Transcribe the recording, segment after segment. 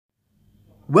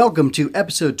Welcome to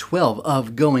episode 12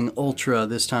 of Going Ultra.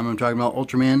 This time I'm talking about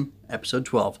Ultraman, episode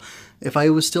 12. If I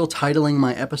was still titling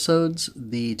my episodes,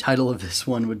 the title of this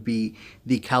one would be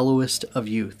The Callowest of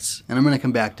Youths. And I'm going to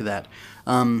come back to that.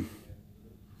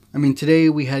 Today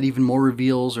we had even more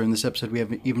reveals, or in this episode we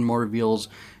have even more reveals,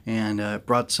 and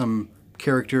brought some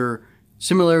character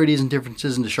similarities and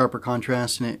differences into sharper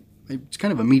contrast, and it's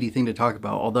kind of a meaty thing to talk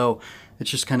about, although it's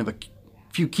just kind of a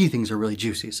few key things are really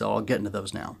juicy, so I'll get into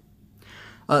those now.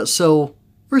 So,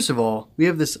 first of all, we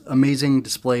have this amazing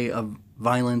display of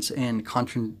violence and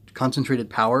concentrated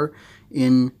power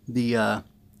in the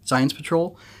Science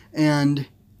Patrol, and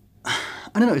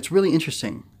I don't know, it's really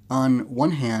interesting. On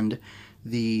one hand,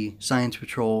 the Science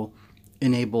Patrol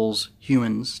enables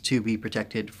humans to be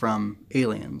protected from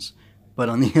aliens, but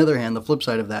on the other hand, the flip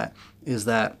side of that is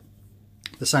that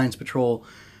the Science Patrol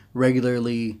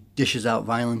regularly dishes out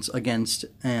violence against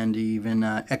and even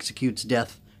executes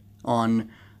death on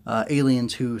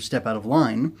aliens who step out of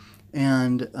line.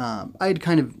 And I had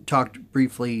kind of talked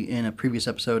briefly in a previous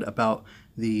episode about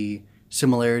the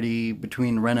similarity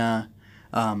between Endo,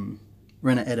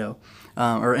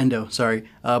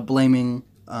 blaming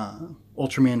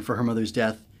Ultraman for her mother's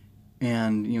death,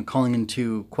 and calling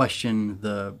into question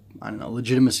the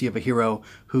legitimacy of a hero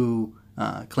who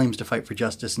claims to fight for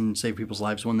justice and save people's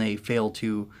lives when they fail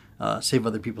to save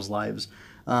other people's lives,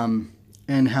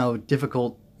 and how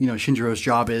difficult Shinjiro's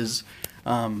job is,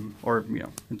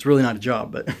 it's really not a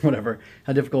job, but whatever,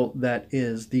 how difficult that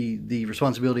is, the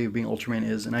responsibility of being Ultraman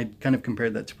is. And I kind of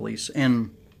compared that to police, and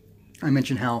I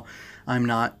mentioned how I'm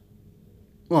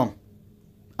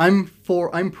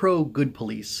pro good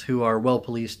police who are well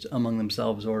policed among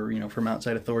themselves, or from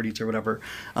outside authorities or whatever,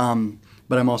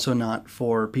 but I'm also not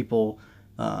for people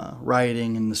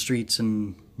rioting in the streets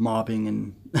and mobbing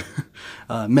and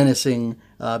menacing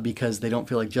because they don't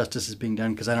feel like justice is being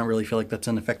done, because I don't really feel like that's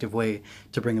an effective way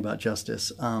to bring about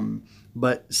justice.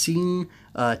 But seeing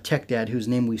Tech Dad, whose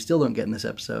name we still don't get in this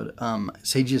episode,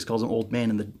 Seiji just calls him Old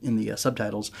Man in the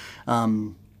subtitles,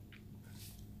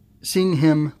 seeing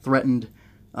him threatened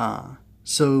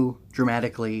so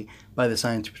dramatically by the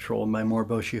Science Patrol and by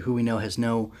Moriboshi, who we know has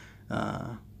no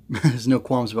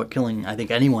qualms about killing, I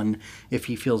think, anyone if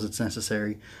he feels it's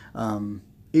necessary.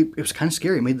 It was kind of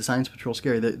scary. It made the Science Patrol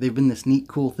scary. They've been this neat,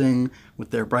 cool thing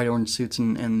with their bright orange suits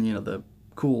and the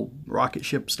cool rocket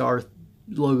ship star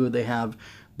logo they have.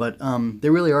 But they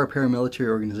really are a paramilitary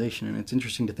organization, and it's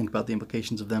interesting to think about the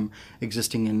implications of them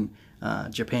existing in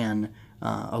Japan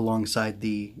alongside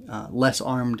the less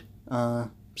armed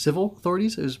civil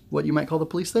authorities, is what you might call the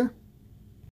police there.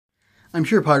 I'm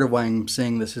sure part of why I'm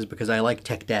saying this is because I like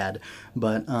Tech Dad,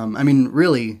 but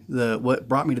really, what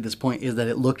brought me to this point is that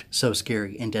it looked so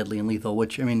scary and deadly and lethal,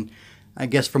 which, I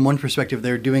guess from one perspective,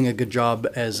 they're doing a good job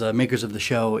as makers of the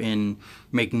show in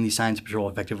making the Science Patrol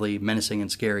effectively menacing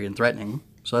and scary and threatening,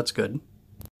 so that's good.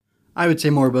 I would say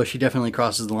Moriboshi definitely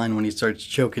crosses the line when he starts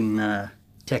choking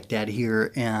Tech Dad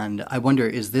here, and I wonder,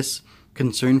 is this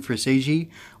concern for Seiji,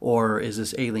 or is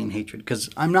this alien hatred? Because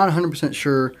I'm not 100%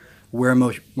 sure where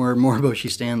Moriboshi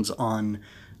stands on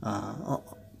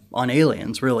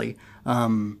aliens, really.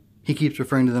 He keeps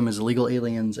referring to them as illegal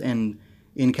aliens, and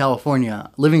living in California,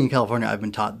 I've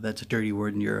been taught that's a dirty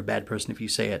word and you're a bad person if you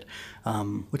say it,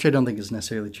 which I don't think is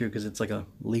necessarily true, because it's like a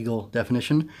legal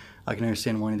definition. I can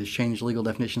understand wanting to change legal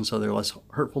definitions so they're less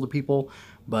hurtful to people,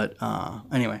 but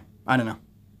anyway, I don't know.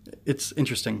 It's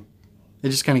interesting. It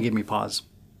just kind of gave me pause.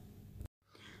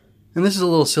 And this is a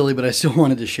little silly, but I still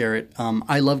wanted to share it.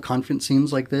 I love confidence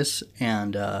scenes like this,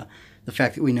 and the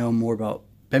fact that we know more about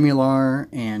Bemular,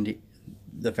 and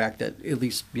the fact that at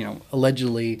least,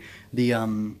 allegedly the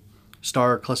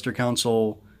Star Cluster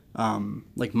Council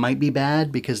might be bad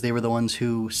because they were the ones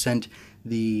who sent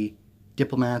the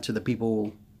diplomats, or the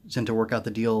people sent to work out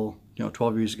the deal,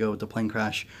 12 years ago with the plane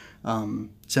crash,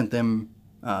 sent them,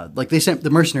 they sent the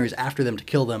mercenaries after them to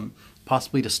kill them,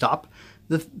 possibly to stop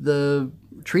the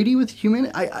treaty with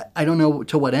humanity. I don't know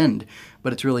to what end,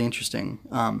 but it's really interesting.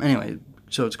 Anyway,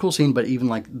 so it's a cool scene, but even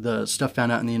the stuff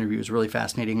found out in the interview is really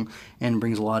fascinating and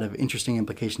brings a lot of interesting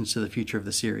implications to the future of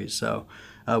the series. So,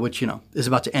 which is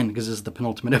about to end because this is the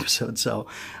penultimate episode. So,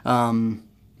 I'm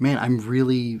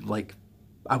really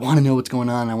I want to know what's going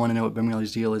on. I want to know what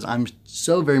Bemular's deal is. I'm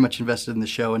so very much invested in the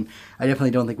show, and I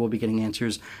definitely don't think we'll be getting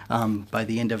answers by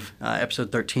the end of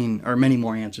episode 13, or many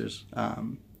more answers,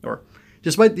 or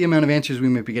despite the amount of answers we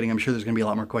might be getting, I'm sure there's going to be a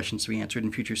lot more questions to be answered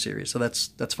in future series, so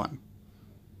that's fun.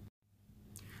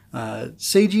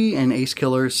 Seiji and Ace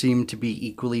Killer seem to be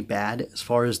equally bad as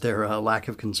far as their lack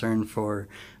of concern for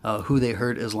who they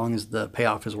hurt, as long as the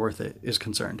payoff is worth it, is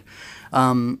concerned.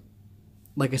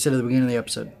 like I said at the beginning of the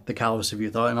episode, the callous of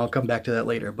youth, and I'll come back to that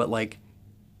later, but like,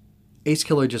 Ace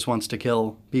Killer just wants to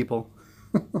kill people.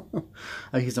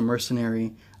 He's a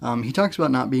mercenary. He talks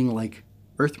about not being like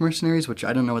Earth mercenaries, which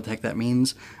I don't know what the heck that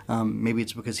means. Maybe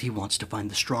it's because he wants to find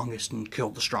the strongest and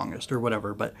kill the strongest or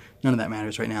whatever, but none of that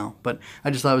matters right now. But I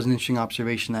just thought it was an interesting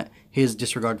observation that his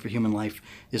disregard for human life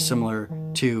is similar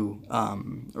to,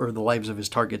 or the lives of his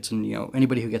targets, and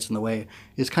anybody who gets in the way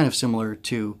is kind of similar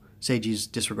to Seiji's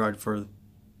disregard for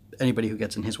anybody who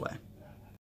gets in his way.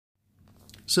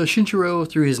 So Shinjiro,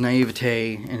 through his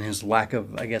naivete and his lack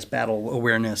of, I guess, battle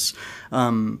awareness,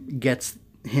 gets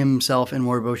himself and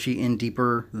Moriboshi in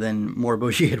deeper than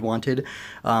Moriboshi had wanted,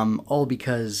 all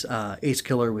because Ace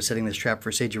Killer was setting this trap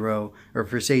for Seijiro, or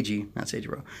for Seiji, not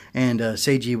Seijiro, and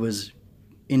Seiji was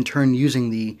in turn using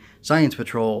the Science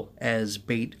Patrol as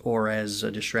bait or as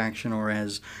a distraction or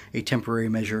as a temporary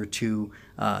measure to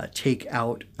take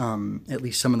out at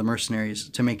least some of the mercenaries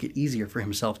to make it easier for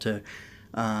himself to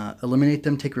eliminate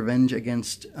them, take revenge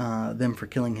against them for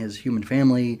killing his human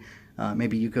family,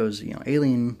 maybe Yuko's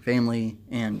alien family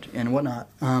and whatnot.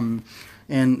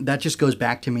 And that just goes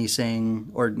back to me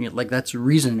saying, or like that's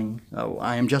reasoning.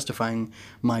 I am justifying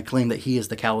my claim that he is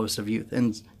the callous of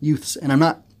youths, and I'm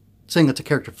not saying that's a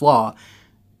character flaw,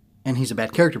 and he's a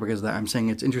bad character because of that. I'm saying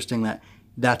it's interesting that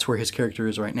that's where his character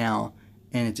is right now,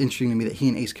 and it's interesting to me that he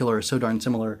and Ace Killer are so darn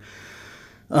similar.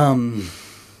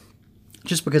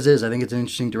 Just because it is, I think it's an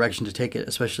interesting direction to take it,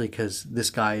 especially because this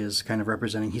guy is kind of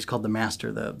representing, he's called the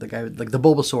Master, the guy, like the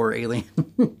Bulbasaur alien,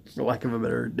 for lack of a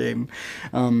better name,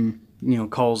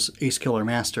 calls Ace Killer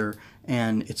Master,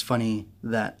 and it's funny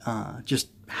that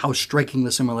just how striking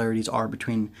the similarities are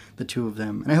between the two of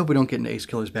them. And I hope we don't get into Ace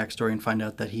Killer's backstory and find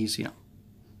out that he's,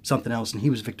 something else and he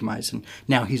was victimized and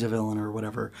now he's a villain or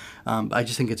whatever. I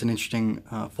just think it's an interesting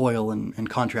foil and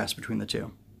contrast between the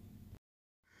two.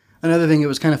 Another thing, it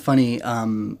was kind of funny,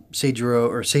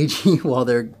 Seiji, while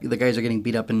the guys are getting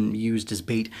beat up and used as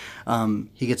bait,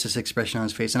 he gets this expression on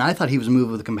his face, and I thought he was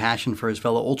moved with compassion for his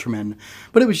fellow Ultramen,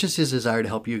 but it was just his desire to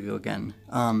help Yuko again.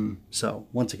 So,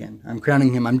 once again,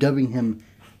 I'm dubbing him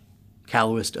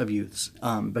callous of youths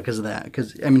because of that.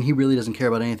 Because, he really doesn't care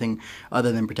about anything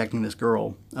other than protecting this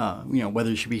girl.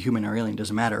 Whether she be human or alien,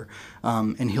 doesn't matter.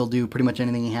 And he'll do pretty much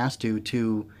anything he has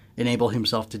to enable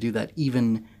himself to do that,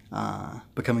 even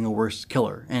becoming a worse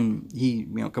killer. And he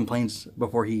complains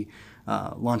before he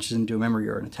launches into a memory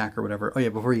or an attack or whatever.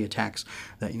 Before he attacks,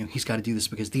 that he's got to do this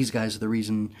because these guys are the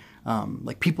reason.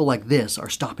 People like this are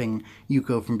stopping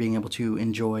Yuko from being able to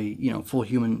enjoy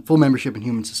full membership in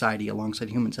human society alongside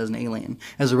humans as an alien,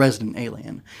 as a resident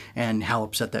alien, and how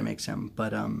upset that makes him.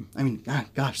 But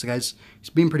gosh, he's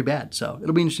being pretty bad. So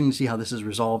it'll be interesting to see how this is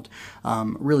resolved.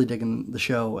 Really digging the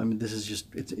show. This is just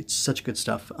it's such good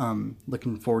stuff.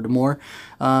 Looking forward to more.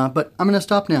 But I'm gonna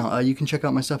stop now. You can check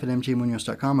out my stuff at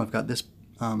mjmunoz.com. I've got this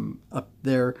up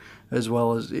there, as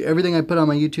well as everything I put on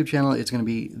my YouTube channel. It's going to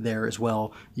be there as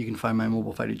well. You can find my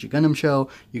Mobile Fighter G Gundam show.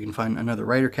 You can find another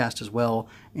writer cast as well,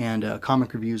 and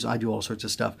comic reviews. I do all sorts of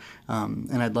stuff,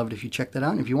 and I'd love it if you check that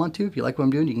out. And if you want to, if you like what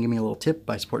I'm doing, you can give me a little tip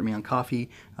by supporting me on Ko-fi,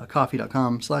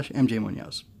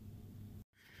 coffee.com/mjmunoz.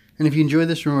 And if you enjoyed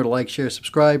this, remember to like, share,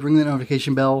 subscribe, ring the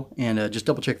notification bell, and just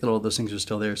double check that all of those things are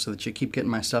still there so that you keep getting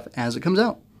my stuff as it comes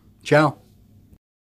out. Ciao.